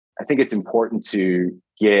I think it's important to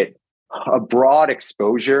get a broad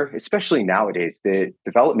exposure, especially nowadays. The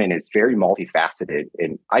development is very multifaceted,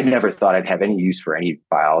 and I never thought I'd have any use for any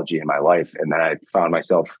biology in my life. And then I found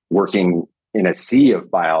myself working in a sea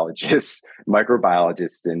of biologists,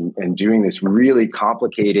 microbiologists, and doing this really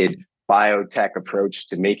complicated biotech approach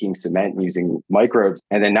to making cement using microbes.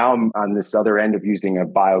 And then now I'm on this other end of using a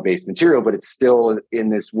bio-based material, but it's still in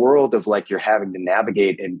this world of like you're having to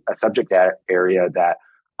navigate in a subject area that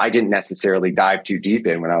I didn't necessarily dive too deep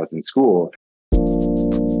in when I was in school.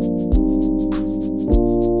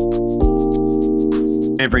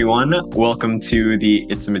 Hey everyone, welcome to the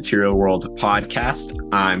It's a Material World podcast.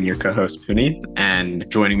 I'm your co-host Puneeth, and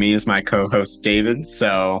joining me is my co-host David.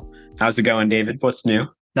 So how's it going, David? What's new?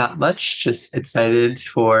 Not much, just excited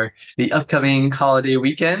for the upcoming holiday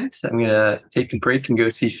weekend. I'm going to take a break and go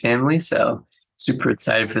see family, so super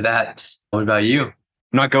excited for that. What about you?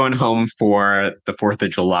 I'm not going home for the 4th of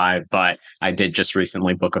July, but I did just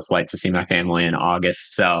recently book a flight to see my family in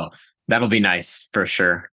August, so that'll be nice for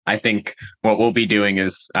sure. I think what we'll be doing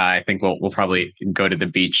is I think we'll probably go to the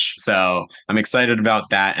beach. So I'm excited about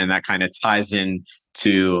that, and that kind of ties in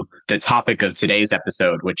to the topic of today's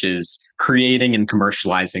episode, which is creating and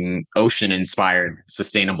commercializing ocean-inspired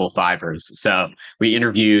sustainable fibers. So we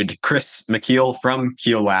interviewed Chris Mekeel from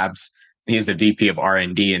Keel Labs. He's the VP of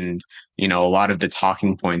R&D, and a lot of the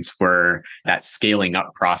talking points were that scaling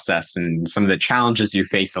up process and some of the challenges you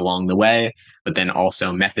face along the way, but then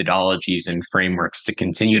also methodologies and frameworks to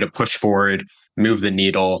continue to push forward, move the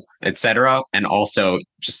needle, etc., and also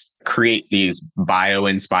just create these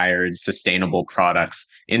bio-inspired sustainable products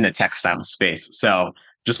in the textile space. So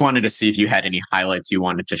just wanted to see if you had any highlights you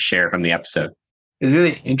wanted to share from the episode. It's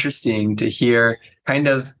really interesting to hear kind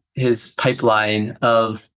of his pipeline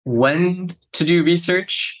of when to do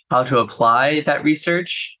research, how to apply that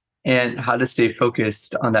research, and how to stay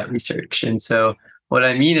focused on that research. And so what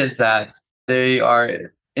I mean is that they are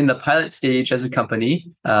in the pilot stage as a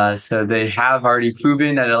company. So they have already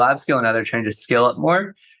proven at a lab scale, and now they're trying to scale up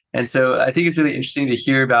more. And so I think it's really interesting to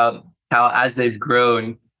hear about how, as they've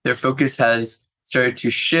grown, their focus has started to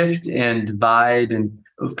shift and divide and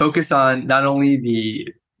focus on not only the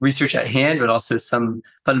research at hand, but also some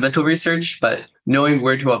fundamental research, but knowing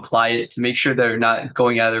where to apply it to make sure they're not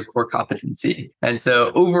going out of their core competency. And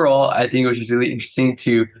so overall, I think it was just really interesting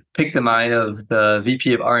to pick the mind of the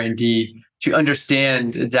VP of R&D to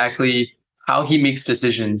understand exactly how he makes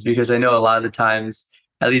decisions, because I know a lot of the times,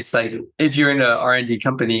 at least like if you're in an R&D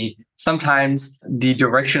company, sometimes the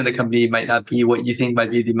direction of the company might not be what you think might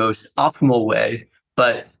be the most optimal way.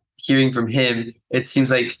 But hearing from him, it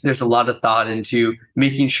seems like there's a lot of thought into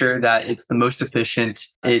making sure that it's the most efficient.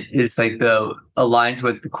 It is like aligns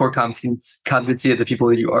with the core competency of the people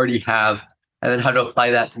that you already have, and then how to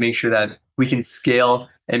apply that to make sure that we can scale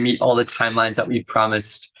and meet all the timelines that we've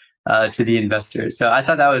promised to the investors. So I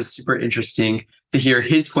thought that was super interesting to hear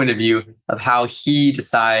his point of view of how he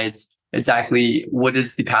decides exactly what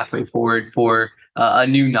is the pathway forward for a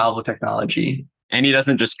new novel technology. And he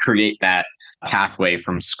doesn't just create that pathway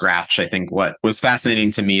from scratch. I think what was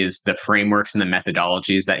fascinating to me is the frameworks and the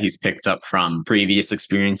methodologies that he's picked up from previous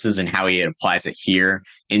experiences and how he applies it here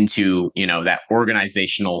into, that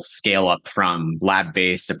organizational scale up from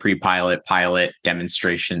lab-based to pre-pilot, pilot,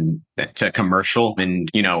 demonstration to commercial.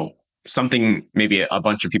 And, something maybe a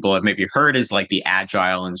bunch of people have maybe heard is like the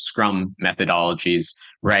agile and scrum methodologies,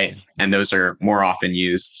 right? And those are more often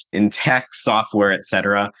used in tech, software,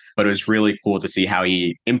 etc. But it was really cool to see how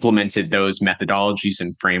he implemented those methodologies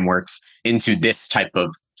and frameworks into this type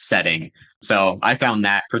of setting. So I found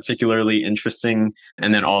that particularly interesting.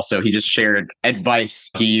 And then also he just shared advice.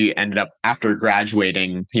 He ended up, after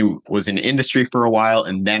graduating, he was in industry for a while,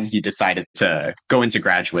 and then he decided to go into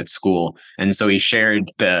graduate school. And so he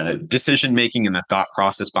shared the decision-making and the thought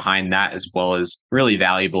process behind that, as well as really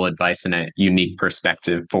valuable advice and a unique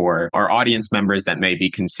perspective for our audience members that may be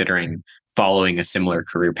considering following a similar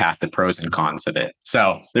career path, the pros and cons of it.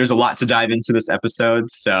 So there's a lot to dive into this episode.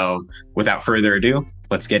 So without further ado,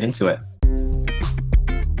 let's get into it.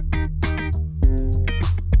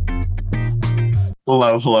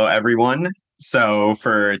 Hello, everyone. So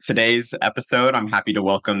for today's episode, I'm happy to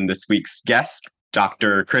welcome this week's guest,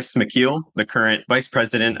 Dr. Chris Mekeel, the current Vice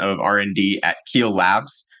President of R&D at Keel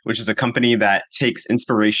Labs, which is a company that takes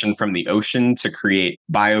inspiration from the ocean to create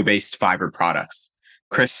bio-based fiber products.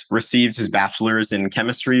 Chris received his bachelor's in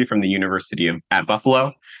chemistry from the University at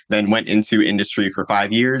Buffalo, then went into industry for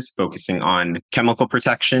 5 years, focusing on chemical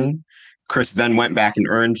protection. Chris then went back and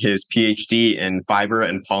earned his PhD in fiber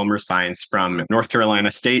and polymer science from North Carolina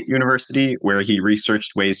State University, where he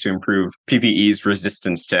researched ways to improve PPE's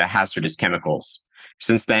resistance to hazardous chemicals.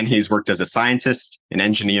 Since then, he's worked as a scientist, an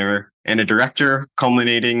engineer, and a director,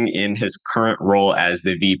 culminating in his current role as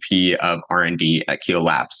the VP of R&D at Keel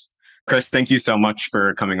Labs. Chris, thank you so much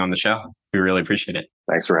for coming on the show. We really appreciate it.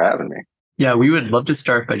 Thanks for having me. Yeah, we would love to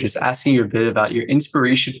start by just asking you a bit about your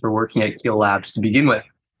inspiration for working at Keel Labs to begin with.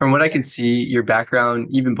 From what I can see, your background,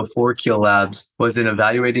 even before Keel Labs, was in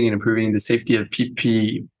evaluating and improving the safety of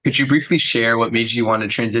PP. Could you briefly share what made you want to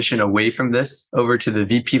transition away from this over to the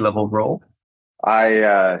VP level role?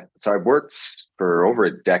 I worked for over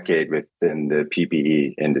a decade within the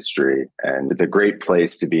PPE industry, and it's a great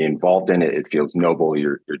place to be involved in it. It feels noble.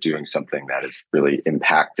 You're doing something that is really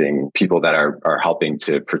impacting people that are helping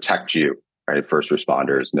to protect you, right? First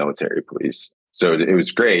responders, military, police. So it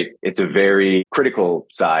was great. It's a very critical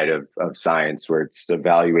side of science where it's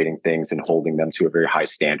evaluating things and holding them to a very high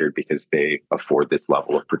standard because they afford this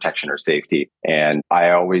level of protection or safety. And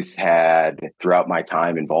I always had, throughout my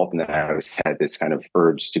time involved in that, I always had this kind of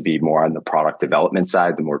urge to be more on the product development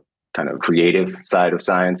side, the more kind of creative side of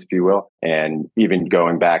science, if you will. And even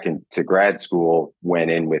going back into grad school, went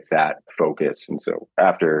in with that focus. And so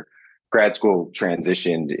after grad school,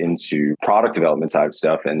 transitioned into product development side of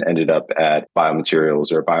stuff and ended up at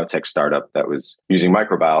biomaterials or a biotech startup that was using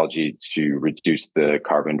microbiology to reduce the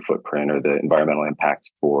carbon footprint or the environmental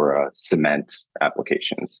impact for cement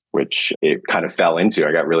applications, which it kind of fell into.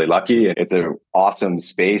 I got really lucky. It's an awesome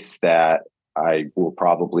space that I will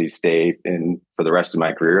probably stay in for the rest of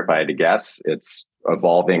my career if I had to guess. It's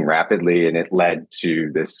evolving rapidly, and it led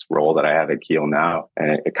to this role that I have at Keel now.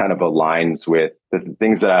 And it kind of aligns with the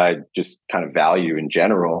things that I just kind of value in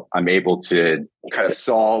general. I'm able to kind of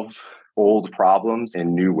solve old problems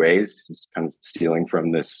in new ways, just kind of stealing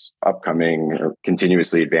from this upcoming or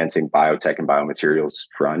continuously advancing biotech and biomaterials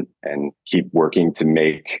front, and keep working to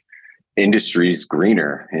make industries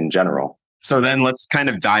greener in general. So then let's kind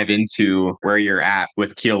of dive into where you're at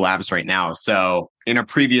with Keel Labs right now. So in a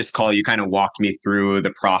previous call, you kind of walked me through the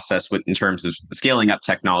process in terms of scaling up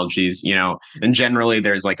technologies, and generally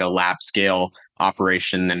there's like a lab scale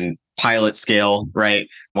operation and pilot scale, right?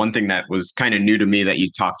 One thing that was kind of new to me that you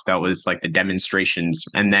talked about was like the demonstrations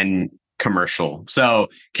and then commercial. So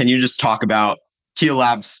can you just talk about Keel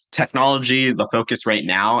Labs technology, the focus right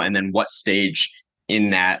now, and then what stage in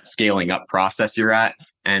that scaling up process you're at,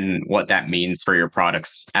 and what that means for your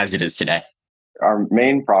products as it is today? Our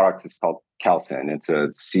main product is called Kelson. It's a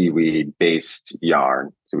seaweed-based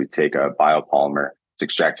yarn. So we take a biopolymer, it's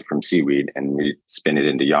extracted from seaweed, and we spin it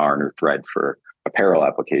into yarn or thread for apparel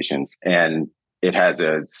applications. And it has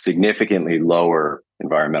a significantly lower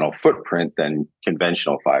environmental footprint than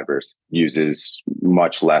conventional fibers. Uses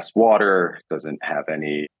much less water, doesn't have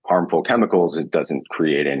any harmful chemicals, it doesn't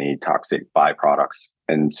create any toxic byproducts.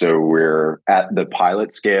 And so we're at the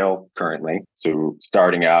pilot scale currently. So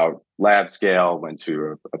starting out lab scale, went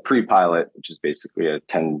to a pre-pilot, which is basically a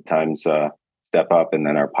 10 times step up. And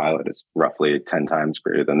then our pilot is roughly 10 times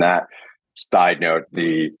greater than that. Side note,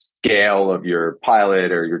 the scale of your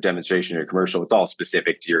pilot or your demonstration or your commercial, it's all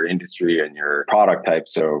specific to your industry and your product type.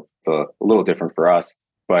 So it's a little different for us.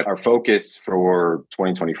 But our focus for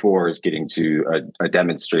 2024 is getting to a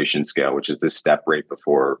demonstration scale, which is the step right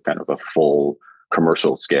before kind of a full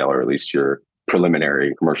commercial scale, or at least your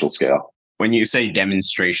preliminary commercial scale. When you say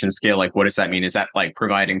demonstration scale, like what does that mean? Is that like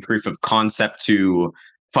providing proof of concept to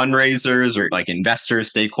fundraisers or like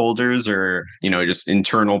investors, stakeholders, or, just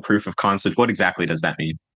internal proof of concept? What exactly does that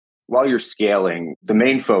mean? While you're scaling, the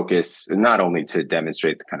main focus is not only to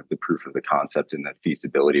demonstrate the kind of the proof of the concept and the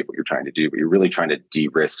feasibility of what you're trying to do, but you're really trying to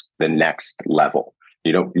de-risk the next level.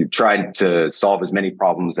 You try to solve as many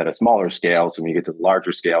problems at a smaller scale. So when you get to the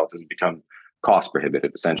larger scale, it doesn't become cost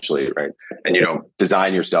prohibitive, essentially, right? And you don't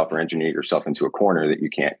design yourself or engineer yourself into a corner that you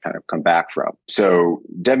can't kind of come back from. So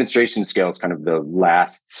demonstration scale is kind of the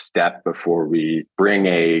last step before we bring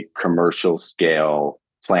a commercial scale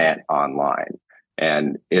plant online.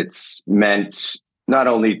 And it's meant not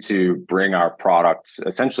only to bring our products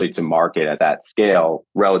essentially to market at that scale,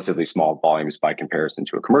 relatively small volumes by comparison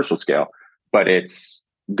to a commercial scale, but it's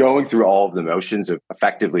going through all of the motions of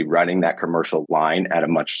effectively running that commercial line at a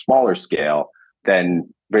much smaller scale, then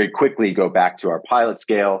very quickly go back to our pilot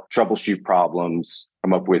scale, troubleshoot problems,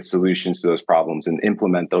 come up with solutions to those problems, and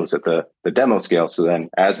implement those at the demo scale. So then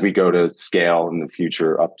as we go to scale in the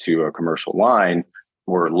future up to a commercial line,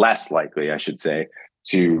 we're less likely, I should say,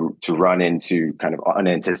 to run into kind of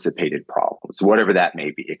unanticipated problems, whatever that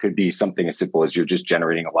may be. It could be something as simple as you're just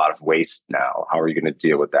generating a lot of waste now. How are you going to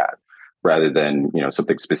deal with that? Rather than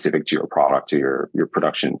something specific to your product or your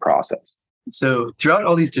production process. So throughout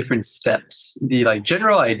all these different steps, the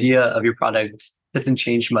general idea of your product doesn't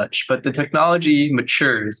change much, but the technology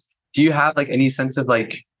matures Do you have like any sense of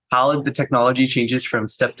like how the technology changes from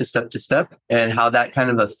step to step to step and how that kind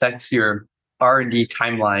of affects your R&D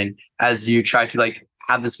timeline as you try to like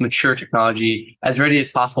have this mature technology as ready as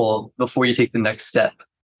possible before you take the next step?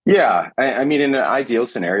 Yeah, I mean, in an ideal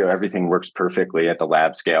scenario, everything works perfectly at the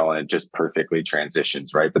lab scale and it just perfectly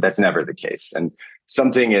transitions, right? But that's never the case. And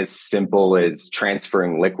something as simple as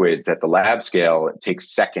transferring liquids at the lab scale, it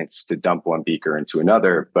takes seconds to dump one beaker into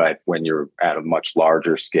another. But when you're at a much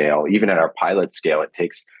larger scale, even at our pilot scale, it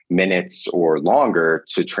takes minutes or longer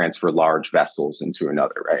to transfer large vessels into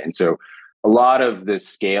another, right? And so a lot of the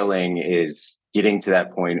scaling is getting to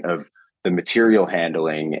that point of the material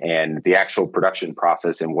handling and the actual production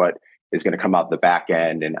process and what is going to come out the back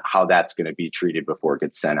end and how that's going to be treated before it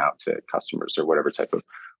gets sent out to customers or whatever type of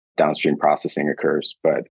downstream processing occurs.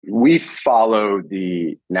 But we follow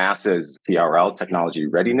the NASA's TRL, Technology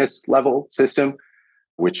Readiness Level system,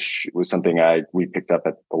 which was something we picked up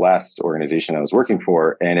at the last organization I was working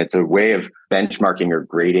for. And it's a way of benchmarking or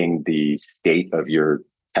grading the state of your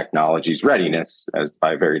technology's readiness, as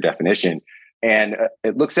by very definition. And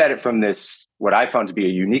it looks at it from this, what I found to be a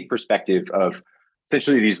unique perspective of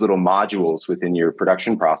essentially these little modules within your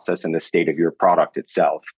production process and the state of your product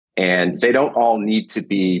itself. And they don't all need to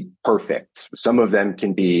be perfect. Some of them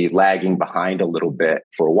can be lagging behind a little bit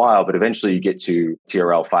for a while, but eventually you get to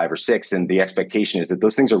TRL 5 or 6. And the expectation is that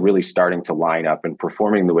those things are really starting to line up and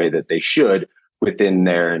performing the way that they should within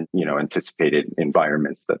their, anticipated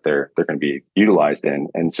environments that they're going to be utilized in.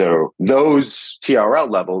 And so those TRL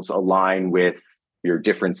levels align with your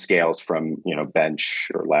different scales from, bench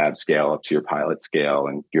or lab scale up to your pilot scale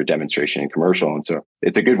and your demonstration and commercial. And so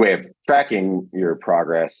it's a good way of tracking your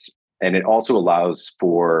progress. And it also allows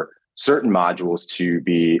for certain modules to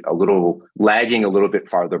be lagging a little bit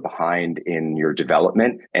farther behind in your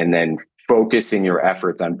development, and then focusing your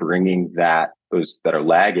efforts on bringing those that are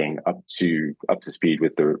lagging up to speed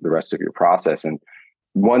with the rest of your process. And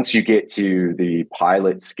once you get to the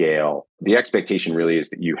pilot scale, the expectation really is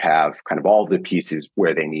that you have kind of all the pieces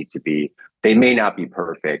where they need to be. They may not be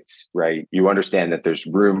perfect, right? You understand that there's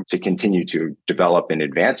room to continue to develop and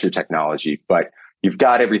advance your technology, but you've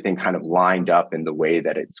got everything kind of lined up in the way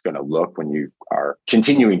that it's going to look when you are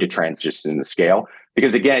continuing to transition the scale.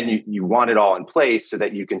 Because again, you want it all in place so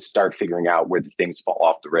that you can start figuring out where the things fall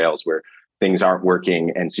off the rails, where things aren't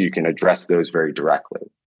working, and so you can address those very directly.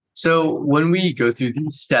 So when we go through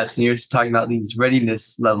these steps, and you're just talking about these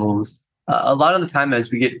readiness levels, a lot of the time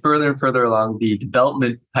as we get further and further along the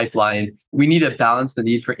development pipeline, we need to balance the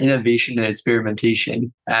need for innovation and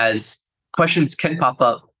experimentation, as questions can pop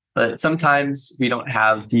up, but sometimes we don't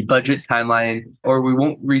have the budget timeline or we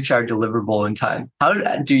won't reach our deliverable in time. How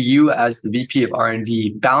do you, as the VP of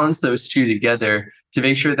R&D, balance those two together to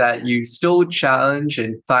make sure that you still challenge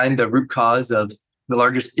and find the root cause of the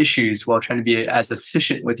largest issues while trying to be as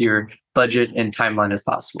efficient with your budget and timeline as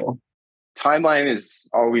possible? Timeline is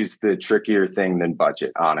always the trickier thing than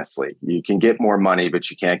budget, honestly. You can get more money, but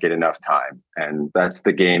you can't get enough time. And that's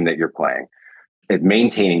the game that you're playing, is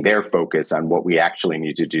maintaining their focus on what we actually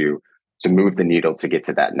need to do to move the needle to get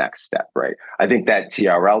to that next step, right? I think that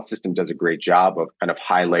TRL system does a great job of kind of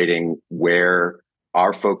highlighting where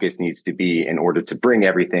our focus needs to be in order to bring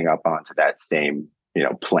everything up onto that same,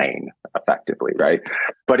 plane effectively, right?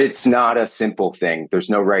 But it's not a simple thing. There's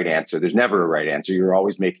no right answer. There's never a right answer. You're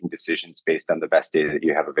always making decisions based on the best data that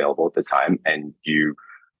you have available at the time. And you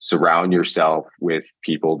surround yourself with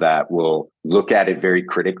people that will look at it very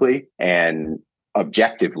critically and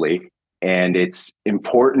objectively. And it's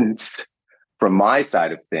important from my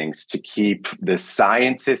side of things to keep the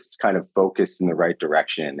scientists kind of focused in the right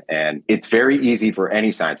direction. And it's very easy for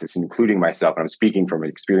any scientist, including myself, and I'm speaking from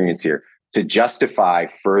experience here, to justify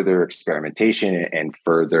further experimentation and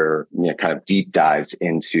further kind of deep dives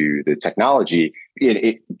into the technology.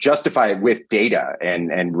 It justify it with data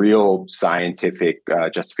and real scientific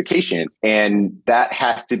justification. And that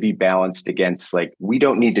has to be balanced against, we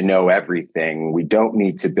don't need to know everything. We don't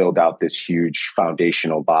need to build out this huge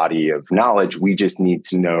foundational body of knowledge. We just need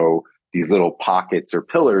to know these little pockets or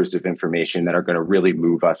pillars of information that are going to really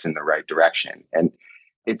move us in the right direction. And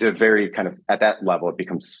it's a very kind of, at that level, it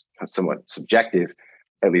becomes somewhat subjective,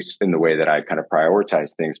 at least in the way that I kind of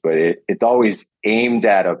prioritize things. But it's always aimed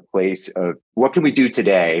at a place of what can we do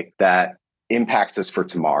today that impacts us for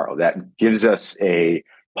tomorrow, that gives us a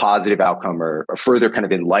positive outcome or a further kind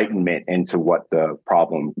of enlightenment into what the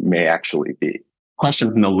problem may actually be.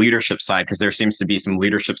 Question from the leadership side, because there seems to be some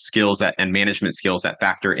leadership skills and management skills that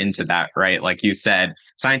factor into that, right? Like you said,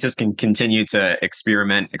 scientists can continue to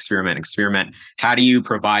experiment. How do you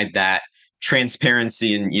provide that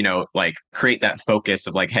transparency and, like create that focus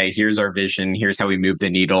of like, hey, here's our vision, here's how we move the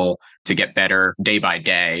needle to get better day by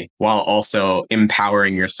day, while also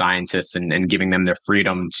empowering your scientists and giving them the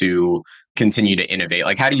freedom to continue to innovate?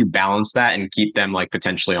 Like, how do you balance that and keep them like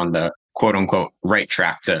potentially on the quote unquote right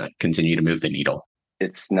track to continue to move the needle?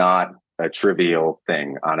 It's not a trivial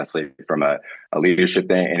thing, honestly, from a leadership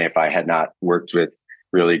thing. And if I had not worked with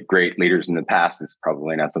really great leaders in the past, it's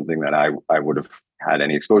probably not something that I would have had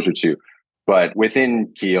any exposure to. But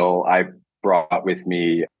within Keel, I brought with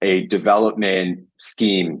me a development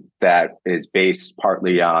scheme that is based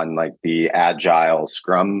partly on like the agile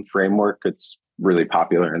Scrum framework. It's really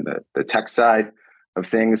popular in the tech side of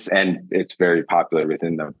things, and it's very popular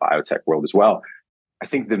within the biotech world as well. I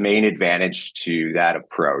think the main advantage to that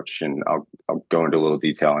approach, and I'll go into a little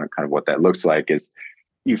detail on kind of what that looks like, is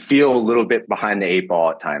you feel a little bit behind the eight ball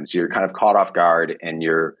at times. You're kind of caught off guard, and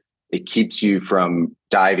it keeps you from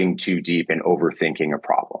diving too deep and overthinking a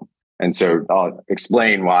problem. And so I'll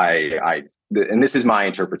explain why and this is my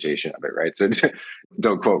interpretation of it, right? So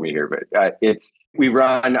don't quote me here, but we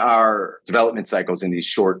run our development cycles in these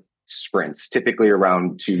short sprints, typically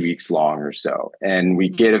around 2 weeks long or so. And we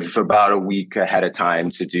give about a week ahead of time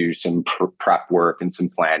to do some prep work and some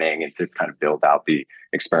planning and to kind of build out the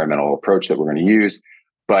experimental approach that we're going to use.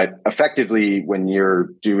 But effectively, when you're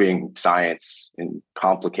doing science and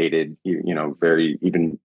complicated, very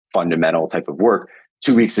even fundamental type of work,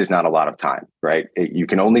 2 weeks is not a lot of time, right? You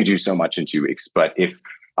can only do so much in 2 weeks. But if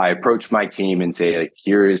I approach my team and say, like,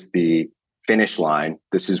 here is the finish line,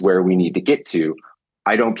 this is where we need to get to,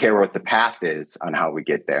 I don't care what the path is on how we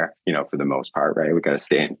get there, for the most part, right? We got to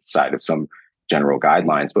stay inside of some general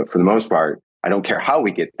guidelines. But for the most part, I don't care how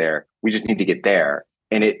we get there. We just need to get there.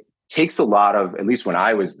 And it takes a lot of, at least when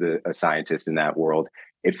I was a scientist in that world,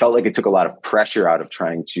 it felt like it took a lot of pressure out of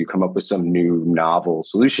trying to come up with some new novel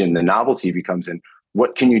solution. The novelty becomes in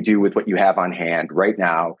what can you do with what you have on hand right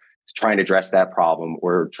now, trying to address that problem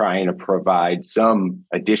or trying to provide some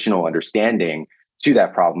additional understanding to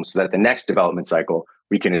that problem so that the next development cycle,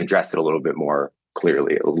 we can address it a little bit more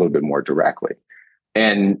clearly, a little bit more directly.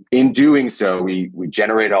 And in doing so, we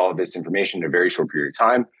generate all of this information in a very short period of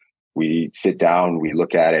time. We sit down, we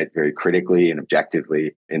look at it very critically and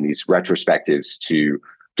objectively in these retrospectives to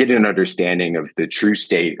get an understanding of the true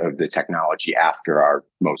state of the technology after our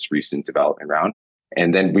most recent development round.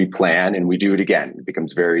 And then we plan and we do it again. It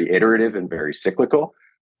becomes very iterative and very cyclical.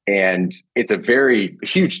 And it's a very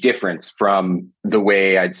huge difference from the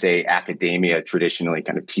way I'd say academia traditionally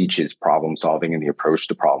kind of teaches problem solving and the approach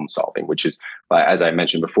to problem solving, which is, as I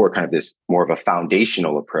mentioned before, kind of this more of a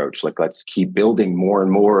foundational approach. Like, let's keep building more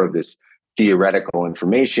and more of this theoretical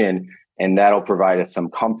information, and that'll provide us some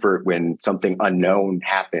comfort when something unknown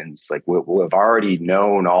happens. Like, we'll have already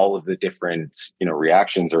known all of the different,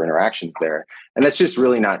 reactions or interactions there. And that's just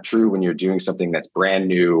really not true when you're doing something that's brand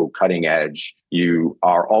new, cutting edge. You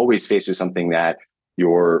are always faced with something that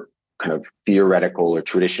your kind of theoretical or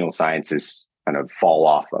traditional sciences kind of fall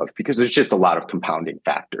off of, because there's just a lot of compounding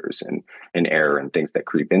factors and error and things that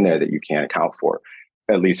creep in there that you can't account for.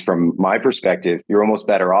 At least from my perspective, you're almost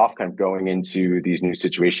better off kind of going into these new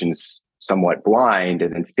situations somewhat blind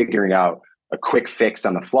and then figuring out a quick fix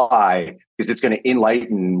on the fly, because it's going to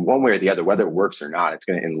enlighten one way or the other, whether it works or not. It's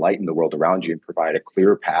going to enlighten the world around you and provide a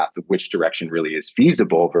clear path of which direction really is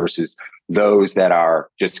feasible versus those that are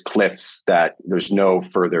just cliffs that there's no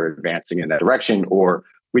further advancing in that direction, or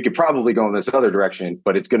we could probably go in this other direction,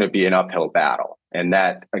 but it's going to be an uphill battle. And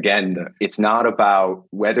that, again, it's not about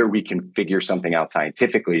whether we can figure something out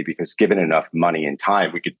scientifically, because given enough money and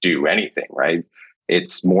time, we could do anything, right?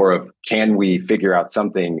 It's more of, can we figure out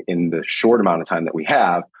something in the short amount of time that we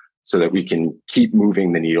have so that we can keep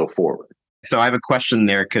moving the needle forward? So I have a question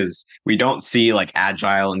there, because we don't see like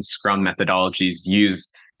agile and Scrum methodologies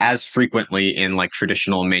used as frequently in like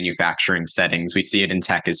traditional manufacturing settings. We see it in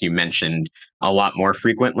tech, as you mentioned, a lot more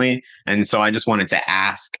frequently. And so I just wanted to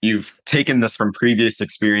ask, you've taken this from previous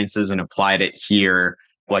experiences and applied it here.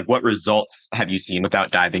 Like, what results have you seen,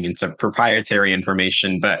 without diving into proprietary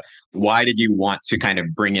information, but why did you want to kind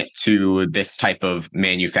of bring it to this type of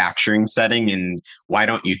manufacturing setting? And why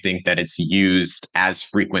don't you think that it's used as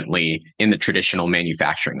frequently in the traditional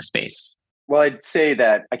manufacturing space? Well, I'd say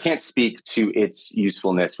that I can't speak to its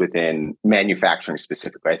usefulness within manufacturing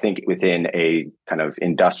specifically. I think within a kind of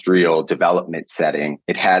industrial development setting,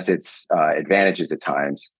 it has its advantages at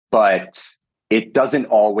times, but it doesn't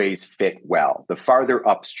always fit well. The farther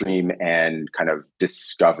upstream and kind of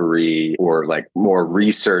discovery or like more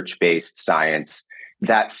research-based science,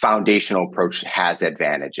 that foundational approach has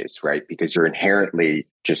advantages, right? Because you're inherently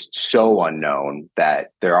just so unknown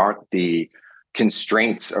that there aren't the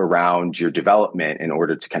constraints around your development in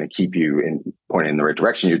order to kind of keep you pointed in the right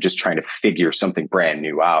direction. You're just trying to figure something brand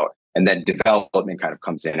new out. And then development kind of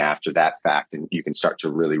comes in after that fact, and you can start to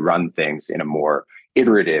really run things in a more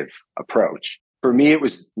iterative approach. For me, it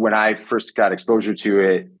was when I first got exposure to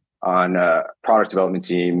it on a product development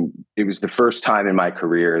team. It was the first time in my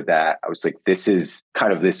career that I was like, this is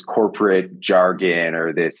kind of this corporate jargon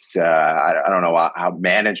or this, I don't know, how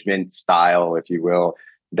management style, if you will,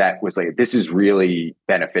 that was like, this is really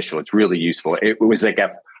beneficial. It's really useful. It was like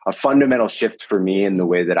a fundamental shift for me in the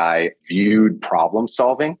way that I viewed problem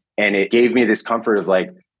solving. And it gave me this comfort of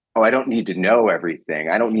like, oh, I don't need to know everything.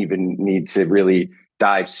 I don't even need to really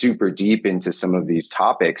dive super deep into some of these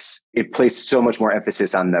topics. It placed so much more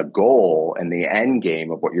emphasis on the goal and the end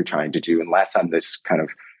game of what you're trying to do, and less on this kind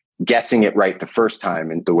of guessing it right the first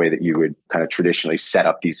time in the way that you would kind of traditionally set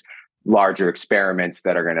up these larger experiments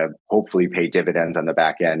that are going to hopefully pay dividends on the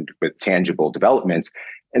back end with tangible developments.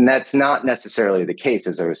 And that's not necessarily the case,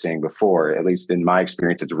 as I was saying before. At least in my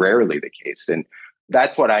experience, it's rarely the case. And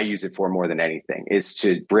that's what I use it for more than anything, is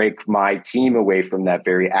to break my team away from that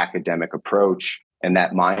very academic approach and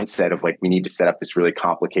that mindset of like, we need to set up this really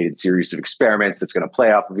complicated series of experiments that's going to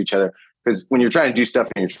play off of each other. Because when you're trying to do stuff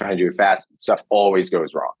and you're trying to do it fast, stuff always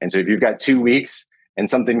goes wrong. And so if you've got 2 weeks and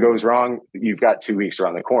something goes wrong, you've got 2 weeks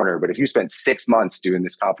around the corner. But if you spend 6 months doing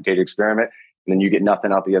this complicated experiment and then you get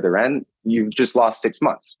nothing out the other end, you've just lost 6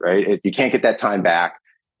 months, right? You can't get that time back.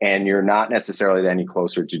 And you're not necessarily any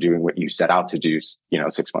closer to doing what you set out to do,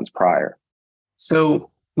 6 months prior.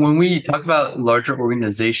 So when we talk about larger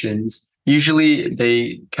organizations, usually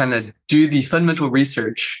they kind of do the fundamental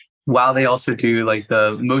research while they also do like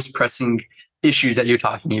the most pressing issues that you're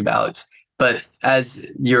talking about. But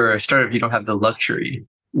as you're a startup, you don't have the luxury.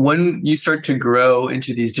 When you start to grow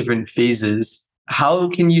into these different phases, how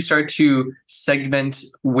can you start to segment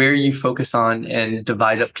where you focus on and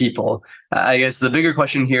divide up people? I guess the bigger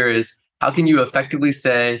question here is, how can you effectively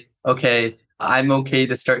say, okay, I'm okay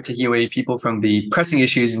to start taking away people from the pressing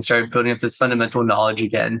issues and start building up this fundamental knowledge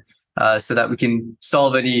again, so that we can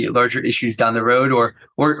solve any larger issues down the road or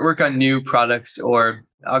work on new products or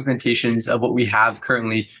augmentations of what we have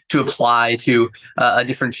currently to apply to a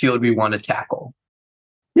different field we want to tackle?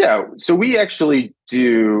 Yeah, so we actually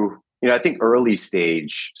do, I think early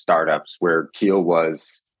stage startups where Keel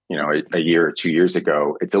was, a year or 2 years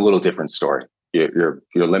ago, it's a little different story. You're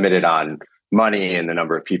limited on money and the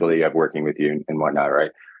number of people that you have working with you and whatnot,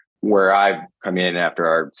 right? Where I've come in after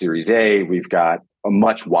our Series A, we've got a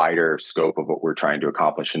much wider scope of what we're trying to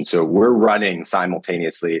accomplish. And so we're running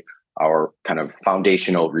simultaneously our kind of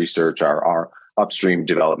foundational research, our upstream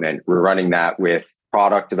development. We're running that with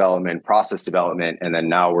product development, process development, and then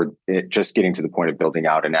now we're just getting to the point of building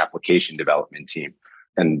out an application development team.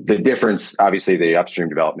 And the difference, obviously, the upstream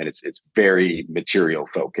development, it's very material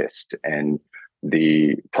focused, and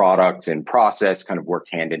the product and process kind of work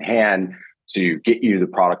hand in hand to get you the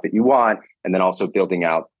product that you want, and then also building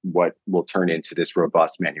out what will turn into this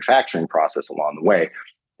robust manufacturing process along the way.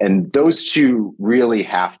 And those two really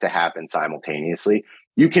have to happen simultaneously.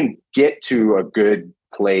 You can get to a good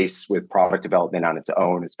place with product development on its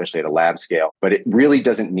own, especially at a lab scale, but it really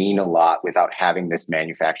doesn't mean a lot without having this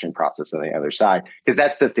manufacturing process on the other side, because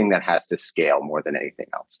that's the thing that has to scale more than anything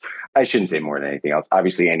else. I shouldn't say more than anything else.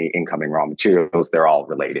 Obviously, any incoming raw materials, they're all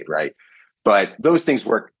related, right? But those things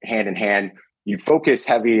work hand in hand. You focus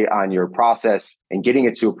heavy on your process and getting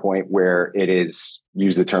it to a point where it is,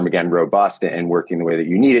 use the term again, robust and working the way that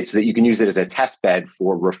you need it, so that you can use it as a test bed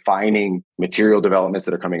for refining material developments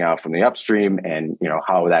that are coming out from the upstream and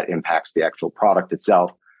how that impacts the actual product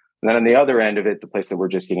itself. And then on the other end of it, the place that we're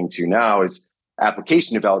just getting to now is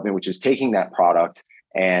application development, which is taking that product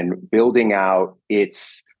and building out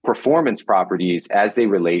its performance properties as they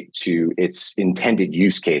relate to its intended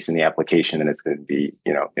use case in the application and it's going to be,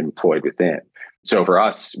 employed within. So for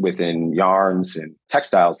us within yarns and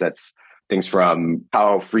textiles, that's things from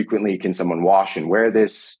how frequently can someone wash and wear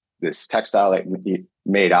this textile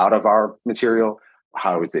made out of our material?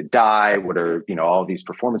 How is it dye? What are, all of these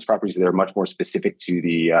performance properties that are much more specific to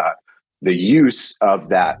the use of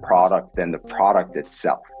that product than the product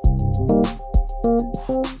itself.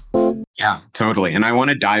 Yeah, totally. And I want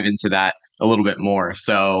to dive into that a little bit more.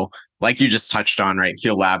 So like you just touched on, right,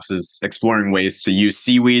 Keel Labs is exploring ways to use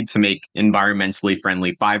seaweed to make environmentally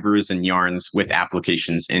friendly fibers and yarns with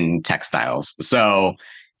applications in textiles. So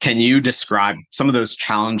can you describe some of those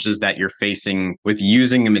challenges that you're facing with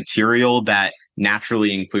using a material that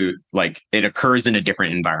naturally include, like, it occurs in a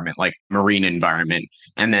different environment, like marine environment,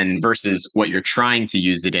 and then versus what you're trying to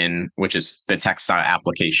use it in, which is the textile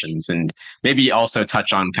applications, and maybe also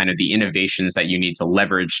touch on kind of the innovations that you need to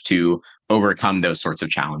leverage to overcome those sorts of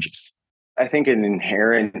challenges. I think an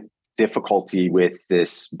inherent difficulty with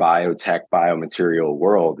this biotech biomaterial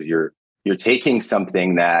world, you're taking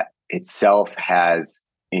something that itself has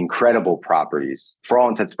incredible properties, for all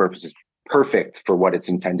intents and purposes, perfect for what it's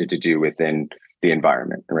intended to do within the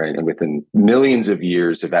environment, right? And within millions of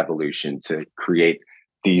years of evolution to create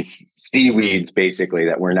these seaweeds, basically,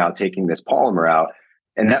 that we're now taking this polymer out.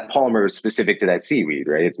 And that polymer is specific to that seaweed,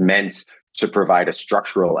 right? It's meant to provide a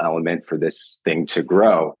structural element for this thing to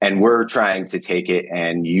grow. And we're trying to take it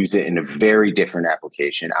and use it in a very different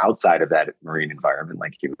application outside of that marine environment,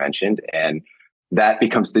 like you mentioned. And that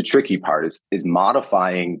becomes the tricky part is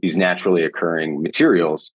modifying these naturally occurring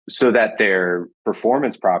materials so that their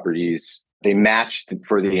performance properties, they match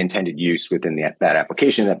for the intended use within that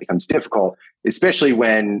application. That becomes difficult, especially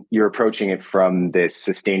when you're approaching it from this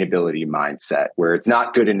sustainability mindset, where it's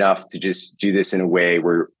not good enough to just do this in a way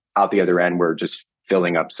where out the other end, we're just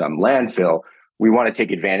filling up some landfill. We want to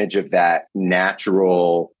take advantage of that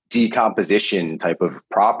natural decomposition type of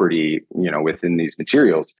property, within these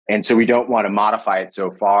materials. And so we don't want to modify it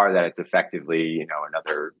so far that it's effectively,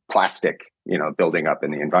 another plastic, building up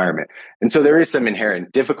in the environment. And so there is some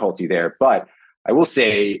inherent difficulty there. But I will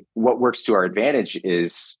say what works to our advantage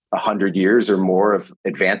is 100 years or more of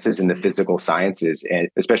advances in the physical sciences, and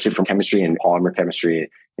especially from chemistry and polymer chemistry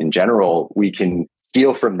in general. We can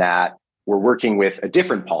steal from that. We're working with a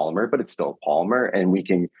different polymer, but it's still a polymer, and we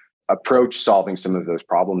can approach solving some of those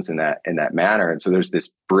problems in that manner. And so there's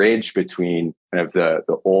this bridge between kind of the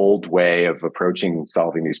old way of approaching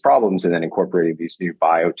solving these problems and then incorporating these new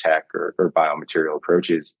biotech or biomaterial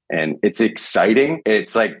approaches. And it's exciting.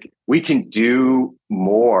 It's like we can do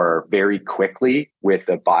more very quickly with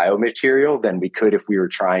a biomaterial than we could if we were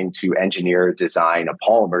trying to engineer or design a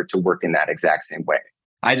polymer to work in that exact same way.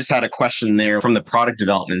 I just had a question there from the product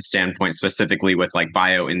development standpoint, specifically with like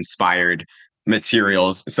bio-inspired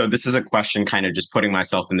materials. So this is a question kind of just putting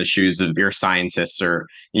myself in the shoes of your scientists, or,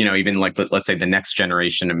 even like, let's say the next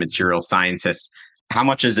generation of material scientists. How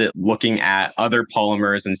much is it looking at other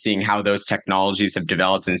polymers and seeing how those technologies have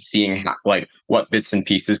developed and seeing how, like, what bits and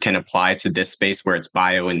pieces can apply to this space where it's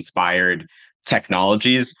bio-inspired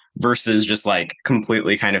technologies versus just like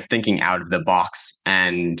completely kind of thinking out of the box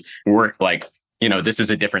and work like, this is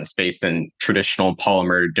a different space than traditional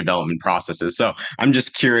polymer development processes. So I'm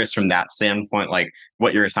just curious from that standpoint, like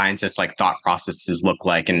what your scientists' like thought processes look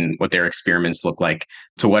like and what their experiments look like,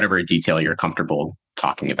 to whatever detail you're comfortable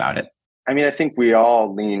talking about it. I mean, I think we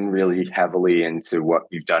all lean really heavily into what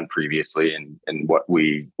we've done previously and what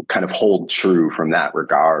we kind of hold true from that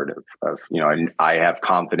regard of and I have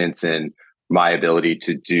confidence in my ability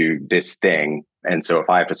to do this thing. And so if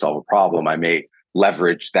I have to solve a problem, I may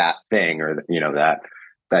leverage that thing or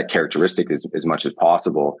that characteristic as much as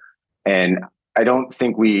possible. And I don't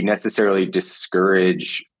think we necessarily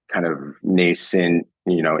discourage kind of nascent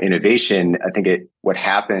innovation. I think what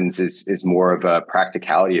happens is more of a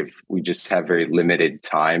practicality of we just have very limited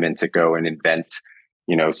time, and to go and invent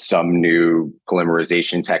some new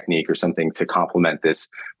polymerization technique or something to complement this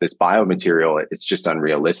biomaterial, it's just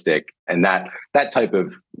unrealistic. And that type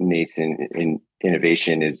of nascent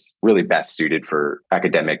innovation is really best suited for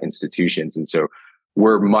academic institutions. And so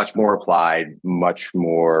we're much more applied, much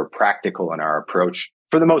more practical in our approach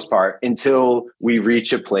for the most part, until we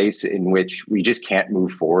reach a place in which we just can't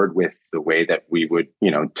move forward with the way that we would,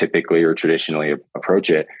 typically or traditionally approach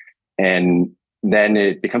it. And then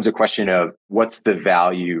it becomes a question of what's the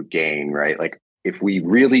value gain, right? Like if we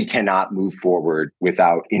really cannot move forward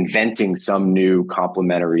without inventing some new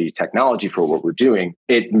complementary technology for what we're doing,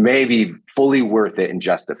 it may be fully worth it and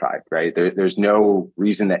justified, right? There's no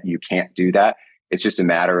reason that you can't do that. It's just a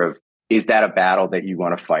matter of, is that a battle that you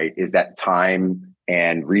want to fight? Is that time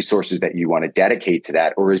and resources that you want to dedicate to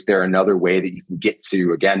that? Or is there another way that you can get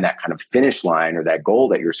to, again, that kind of finish line or that goal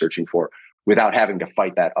that you're searching for without having to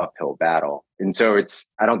fight that uphill battle? And so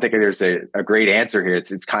I don't think there's a great answer here.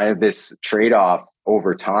 It's kind of this trade-off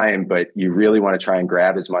over time, but you really want to try and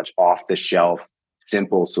grab as much off the shelf,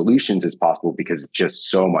 simple solutions as possible because it's just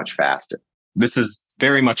so much faster. This is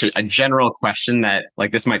very much a general question that,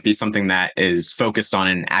 like, this might be something that is focused on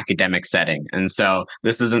an academic setting. And so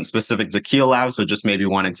this isn't specific to Keel Labs, but just maybe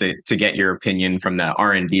wanted to get your opinion from the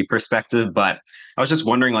R&D perspective. But I was just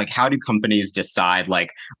wondering, like, how do companies decide,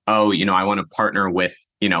 like, oh, I want to partner with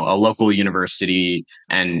a local university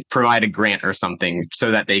and provide a grant or something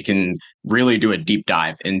so that they can really do a deep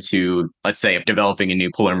dive into, let's say, developing a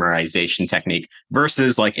new polymerization technique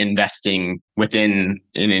versus like investing within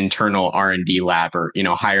an internal R&D lab or,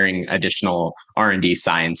 hiring additional R&D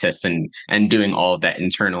scientists and doing all of that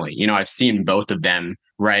internally. I've seen both of them,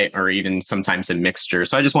 right? Or even sometimes a mixture.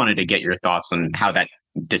 So I just wanted to get your thoughts on how that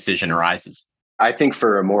decision arises. I think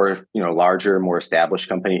for a more, larger, more established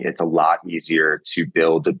company, it's a lot easier to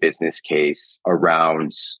build a business case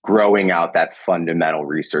around growing out that fundamental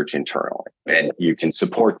research internally. And you can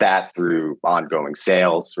support that through ongoing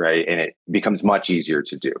sales, right? And it becomes much easier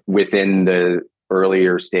to do. Within the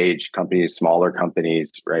earlier stage companies, smaller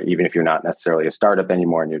companies, right? Even if you're not necessarily a startup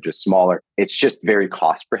anymore and you're just smaller, it's just very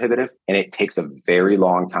cost prohibitive and it takes a very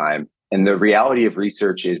long time. And the reality of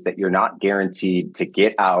research is that you're not guaranteed to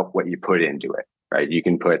get out what you put into it, right? You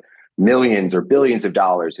can put millions or billions of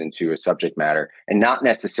dollars into a subject matter and not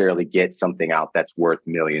necessarily get something out that's worth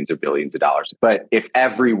millions or billions of dollars. But if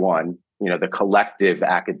everyone, the collective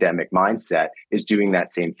academic mindset is doing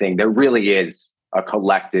that same thing, there really is a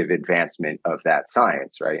collective advancement of that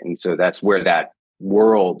science, right? And so that's where that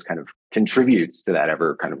world kind of contributes to that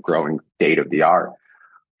ever kind of growing state of the art.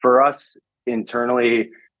 For us internally,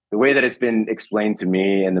 the way that it's been explained to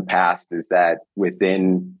me in the past is that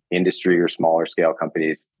within industry or smaller scale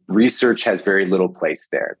companies, research has very little place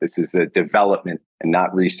there. This is a development and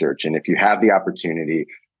not research. And if you have the opportunity,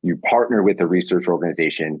 you partner with a research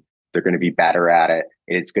organization, they're going to be better at it.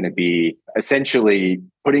 It's going to be essentially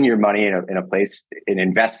putting your money in a place and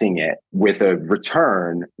investing it with a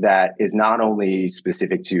return that is not only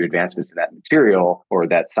specific to advancements in that material or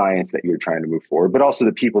that science that you're trying to move forward, but also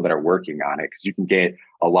the people that are working on it. Because you can get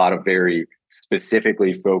a lot of very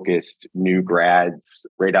specifically focused new grads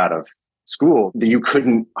right out of school that you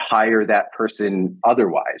couldn't hire that person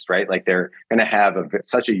otherwise, right? Like they're going to have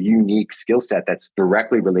such a unique skill set that's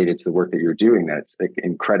directly related to the work that you're doing that's like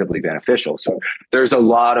incredibly beneficial. So there's a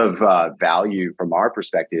lot of value from our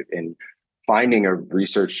perspective in finding a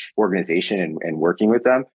research organization and working with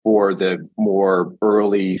them for the more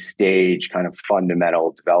early stage kind of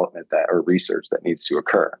fundamental development that or research that needs to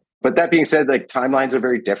occur. But that being said, like timelines are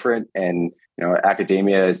very different and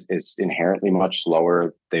academia is inherently much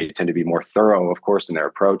slower. They tend to be more thorough, of course, in their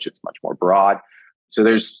approach. It's much more broad. So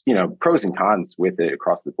there's, pros and cons with it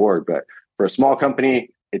across the board. But for a small company,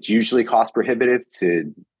 it's usually cost prohibitive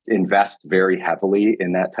to invest very heavily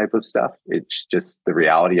in that type of stuff. It's just the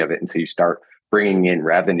reality of it. Until you start bringing in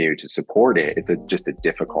revenue to support it, it's just a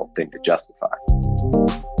difficult thing to justify.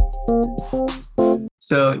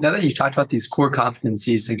 So now that you've talked about these core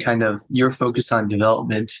competencies and kind of your focus on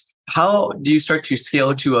development, how do you start to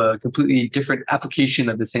scale to a completely different application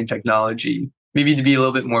of the same technology? Maybe to be a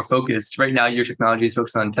little bit more focused. Right now, your technology is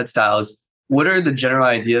focused on textiles. What are the general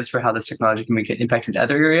ideas for how this technology can make an impact in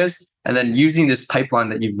other areas? And then using this pipeline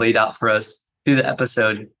that you've laid out for us through the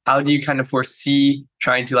episode, how do you kind of foresee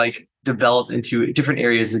trying to develop into different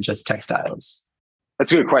areas than just textiles?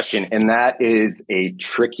 That's a good question. And that is a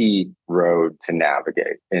tricky road to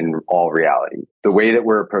navigate in all reality. The way that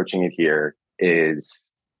we're approaching it here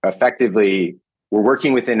is effectively, we're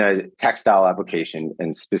working within a textile application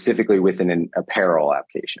and specifically within an apparel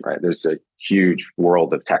application, right? There's a huge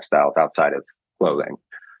world of textiles outside of clothing.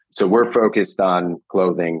 So we're focused on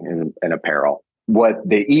clothing and apparel. What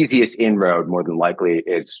the easiest inroad, more than likely,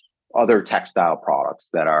 is other textile products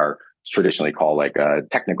that are traditionally called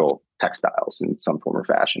technical textiles in some form or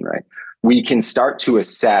fashion, right? We can start to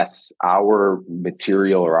assess our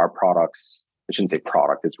material or our products. I shouldn't say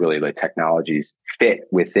product, it's really like technologies fit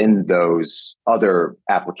within those other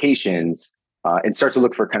applications and start to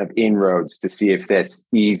look for kind of inroads to see if that's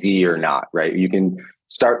easy or not, right? You can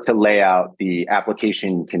start to lay out the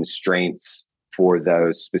application constraints for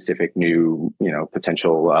those specific new,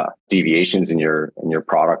 potential deviations in your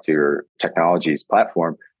product or your technologies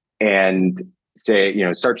platform and say,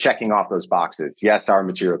 start checking off those boxes. Yes, our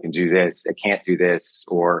material can do this. It can't do this,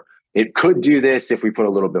 or it could do this if we put a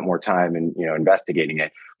little bit more time in, investigating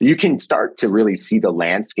it. You can start to really see the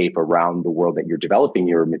landscape around the world that you're developing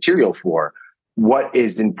your material for. What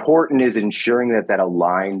is important is ensuring that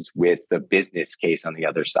aligns with the business case on the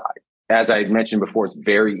other side. As I mentioned before, it's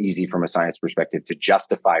very easy from a science perspective to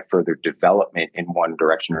justify further development in one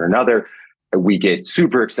direction or another. We get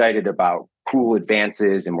super excited about cool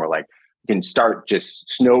advances and we're like, can start just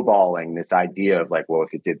snowballing this idea of well,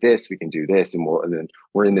 if it did this, we can do this. And then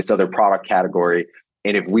we're in this other product category.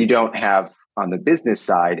 And if we don't have on the business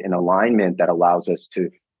side an alignment that allows us to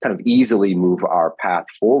kind of easily move our path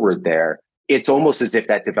forward there, it's almost as if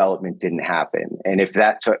that development didn't happen. And if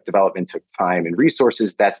that development took time and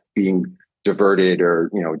resources, that's being diverted or,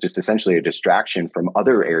 just essentially a distraction from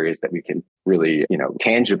other areas that we can really,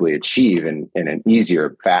 tangibly achieve in an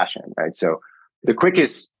easier fashion, right? So the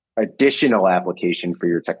quickest additional application for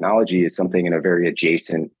your technology is something in a very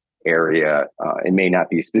adjacent area. It may not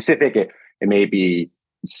be specific. It may be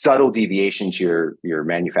subtle deviation to your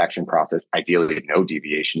manufacturing process. Ideally, no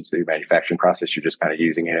deviations to your manufacturing process. You're just kind of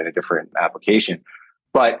using it in a different application.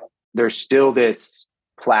 But there's still this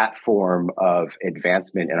platform of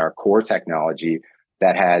advancement in our core technology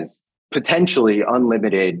that has potentially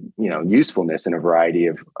unlimited, usefulness in a variety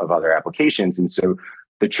of other applications. And so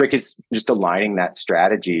the trick is just aligning that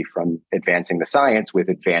strategy from advancing the science with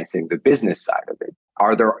advancing the business side of it.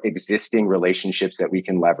 Are there existing relationships that we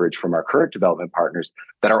can leverage from our current development partners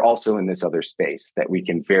that are also in this other space that we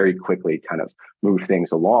can very quickly kind of move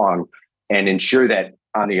things along and ensure that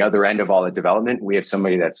on the other end of all the development, we have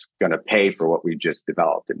somebody that's going to pay for what we just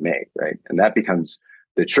developed and made, right? And that becomes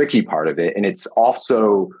the tricky part of it. And it's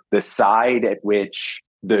also the side at which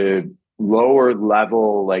the lower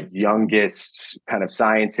level, like youngest kind of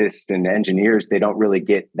scientists and engineers, they don't really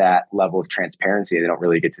get that level of transparency. They don't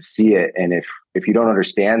really get to see it. And if you don't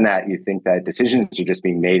understand that, you think that decisions are just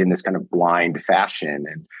being made in this kind of blind fashion.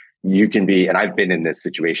 And you can be, and I've been in this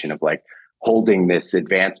situation of like holding this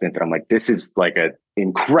advancement that I'm like, this is like an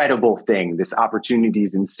incredible thing. This opportunity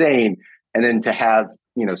is insane. And then to have,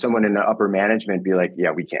 someone in the upper management be like,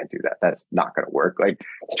 yeah, we can't do that. That's not going to work. Like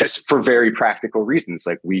just for very practical reasons,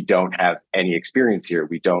 like we don't have any experience here.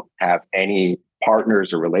 We don't have any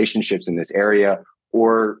partners or relationships in this area,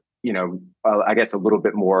 or, I guess a little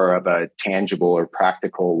bit more of a tangible or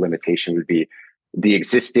practical limitation would be the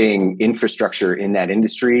existing infrastructure in that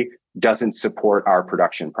industry doesn't support our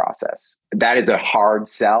production process. That is a hard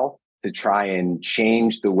sell to try and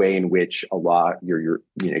change the way in which a lot your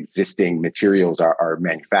existing materials are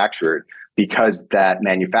manufactured, because that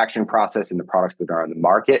manufacturing process and the products that are on the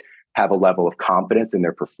market have a level of confidence in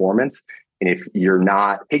their performance. And if you're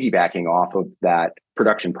not piggybacking off of that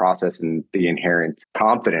production process and the inherent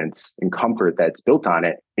confidence and comfort that's built on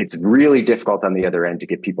it, it's really difficult on the other end to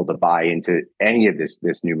get people to buy into any of this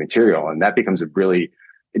new material. And that becomes a really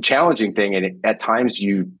challenging thing. And at times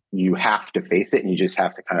you have to face it, and you just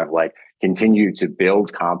have to kind of like continue to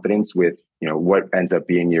build confidence with, what ends up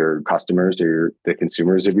being your customers or the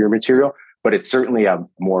consumers of your material. But it's certainly a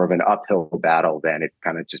more of an uphill battle than it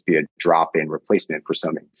kind of just be a drop-in replacement for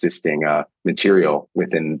some existing material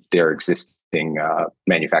within their existing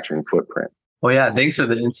manufacturing footprint. Well, yeah, thanks for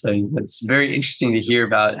the insight. It's very interesting to hear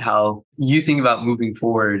about how you think about moving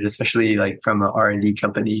forward, especially like from an R&D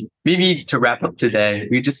company. Maybe to wrap up today,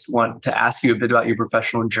 we just want to ask you a bit about your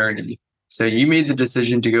professional journey. So you made the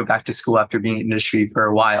decision to go back to school after being in industry for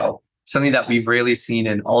a while, something that we've rarely seen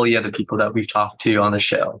in all the other people that we've talked to on the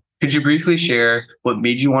show. Could you briefly share what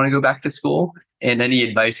made you want to go back to school and any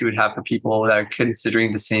advice you would have for people that are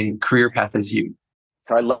considering the same career path as you?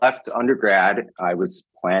 So I left undergrad. I was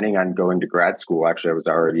planning on going to grad school. Actually, I was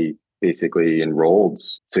already basically enrolled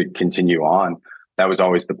to continue on. That was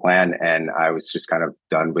always the plan. And I was just kind of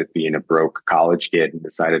done with being a broke college kid and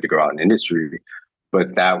decided to go out in industry.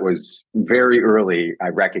 But that was very early. I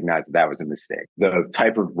recognized that was a mistake. The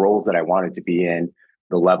type of roles that I wanted to be in,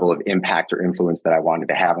 the level of impact or influence that I wanted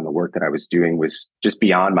to have in the work that I was doing was just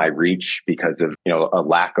beyond my reach because of, a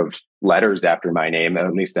lack of letters after my name,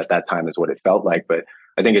 at least at that time is what it felt like. But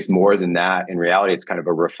I think it's more than that. In reality, it's kind of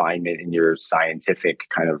a refinement in your scientific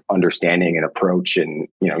kind of understanding and approach, and,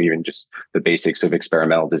 even just the basics of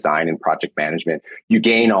experimental design and project management. You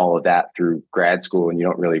gain all of that through grad school, and you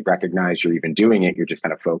don't really recognize you're even doing it. You're just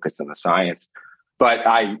kind of focused on the science. But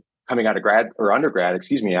coming out of undergrad,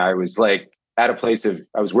 I was like at a place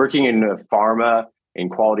I was working in pharma, in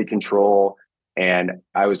quality control. And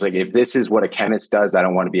I was like, if this is what a chemist does, I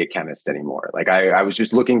don't want to be a chemist anymore. Like I was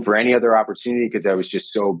just looking for any other opportunity because I was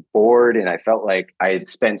just so bored. And I felt like I had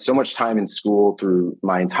spent so much time in school through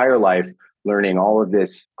my entire life learning all of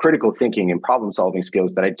this critical thinking and problem solving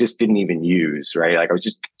skills that I just didn't even use, right? Like I was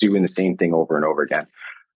just doing the same thing over and over again.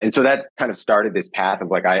 And so that kind of started this path of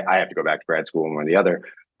like, I have to go back to grad school, one or the other.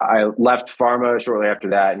 I left pharma shortly after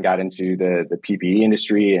that and got into the PPE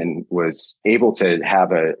industry and was able to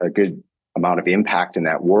have a good amount of impact in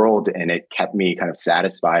that world. And it kept me kind of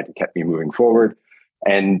satisfied. It kept me moving forward.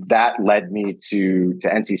 And that led me to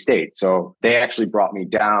NC State. So they actually brought me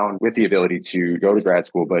down with the ability to go to grad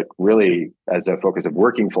school, but really as a focus of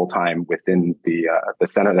working full time within the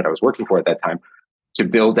center that I was working for at that time to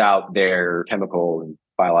build out their chemical and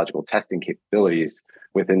biological testing capabilities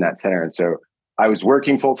within that center. And so I was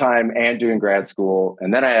working full time and doing grad school.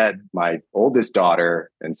 And then I had my oldest daughter.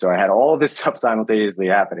 And so I had all of this stuff simultaneously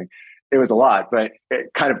happening. it was a lot, but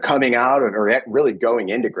kind of coming out of, or really going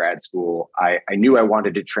into grad school, I knew I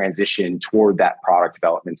wanted to transition toward that product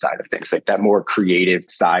development side of things, like that more creative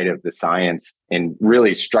side of the science, and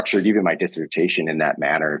really structured even my dissertation in that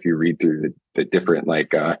manner. If you read through the different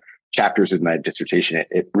chapters of my dissertation,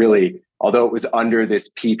 it really, although it was under this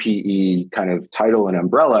PPE kind of title and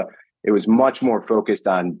umbrella, it was much more focused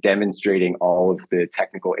on demonstrating all of the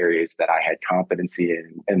technical areas that I had competency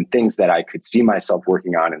in and things that I could see myself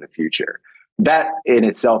working on in the future. That in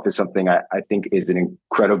itself is something I think is an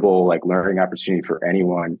incredible learning opportunity for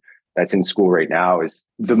anyone that's in school right now. Is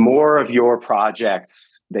the more of your projects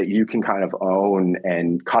that you can kind of own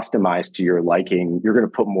and customize to your liking, you're going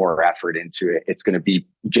to put more effort into it. It's going to be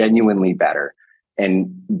genuinely better.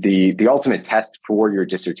 And the ultimate test for your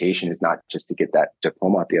dissertation is not just to get that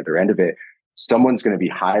diploma at the other end of it. Someone's going to be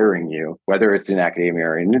hiring you, whether it's in academia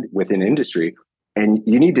or within industry, and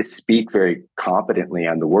you need to speak very competently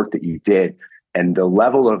on the work that you did, and the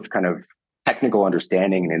level of kind of technical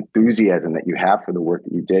understanding and enthusiasm that you have for the work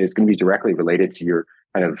that you did is going to be directly related to your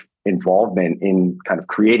kind of involvement in kind of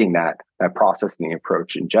creating that process and the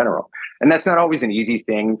approach in general. And that's not always an easy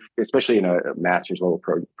thing, especially in a master's level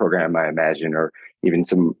program, I imagine, or even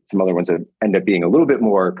some other ones that end up being a little bit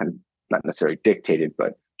more kind of not necessarily dictated,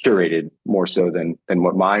 but curated more so than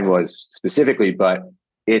what mine was specifically. But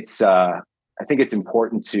it's I think it's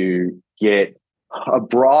important to get a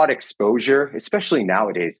broad exposure, especially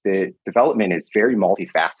nowadays. The development is very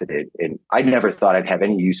multifaceted, and I never thought I'd have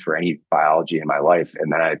any use for any biology in my life.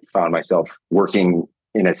 And then I found myself working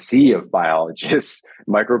in a sea of biologists,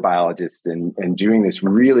 microbiologists, and doing this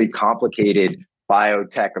really complicated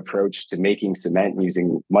biotech approach to making cement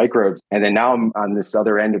using microbes. And then now I'm on this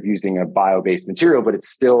other end of using a bio-based material, but it's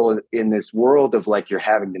still in this world of you're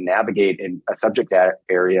having to navigate in a subject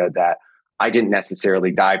area that I didn't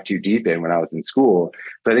necessarily dive too deep in when I was in school.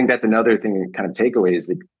 So I think that's another thing, kind of takeaway, is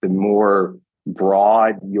the more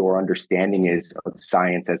broad your understanding is of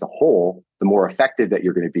science as a whole, the more effective that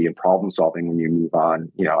you're going to be in problem solving when you move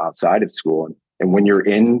on, outside of school. And when you're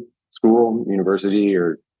in school, university,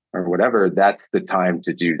 or whatever, that's the time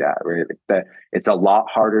to do that, right? That it's a lot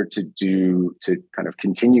harder to kind of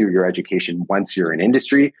continue your education once you're in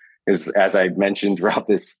industry. Because as I mentioned throughout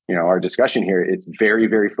this, our discussion here, it's very,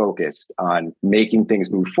 very focused on making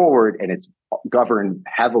things move forward, and it's governed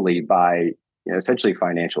heavily by essentially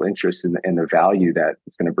financial interests and the value that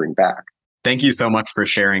it's going to bring back. Thank you so much for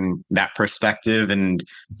sharing that perspective, and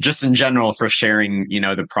just in general for sharing,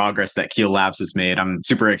 the progress that Keel Labs has made. I'm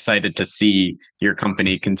super excited to see your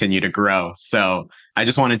company continue to grow. So I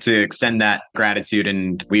just wanted to extend that gratitude,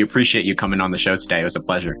 and we appreciate you coming on the show today. It was a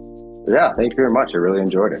pleasure. Yeah, thank you very much. I really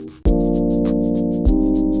enjoyed it.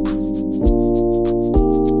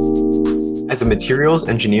 As a materials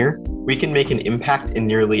engineer, we can make an impact in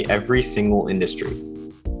nearly every single industry.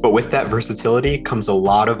 But with that versatility comes a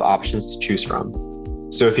lot of options to choose from.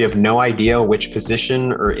 So if you have no idea which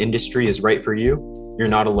position or industry is right for you, you're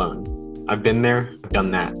not alone. I've been there, done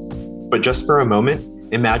that. But just for a moment,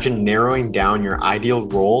 imagine narrowing down your ideal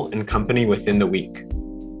role and company within the week.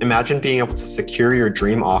 Imagine being able to secure your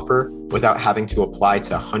dream offer without having to apply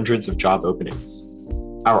to hundreds of job openings.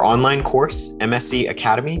 Our online course, MSc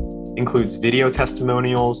Academy, includes video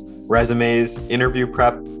testimonials, resumes, interview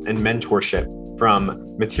prep, and mentorship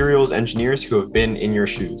from materials engineers who have been in your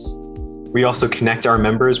shoes. We also connect our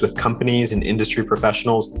members with companies and industry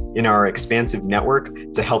professionals in our expansive network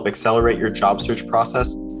to help accelerate your job search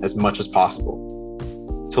process as much as possible.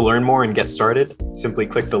 To learn more and get started, simply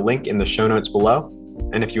click the link in the show notes below.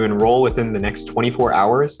 And if you enroll within the next 24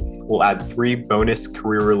 hours, we'll add 3 bonus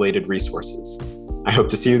career-related resources. I hope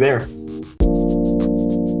to see you there.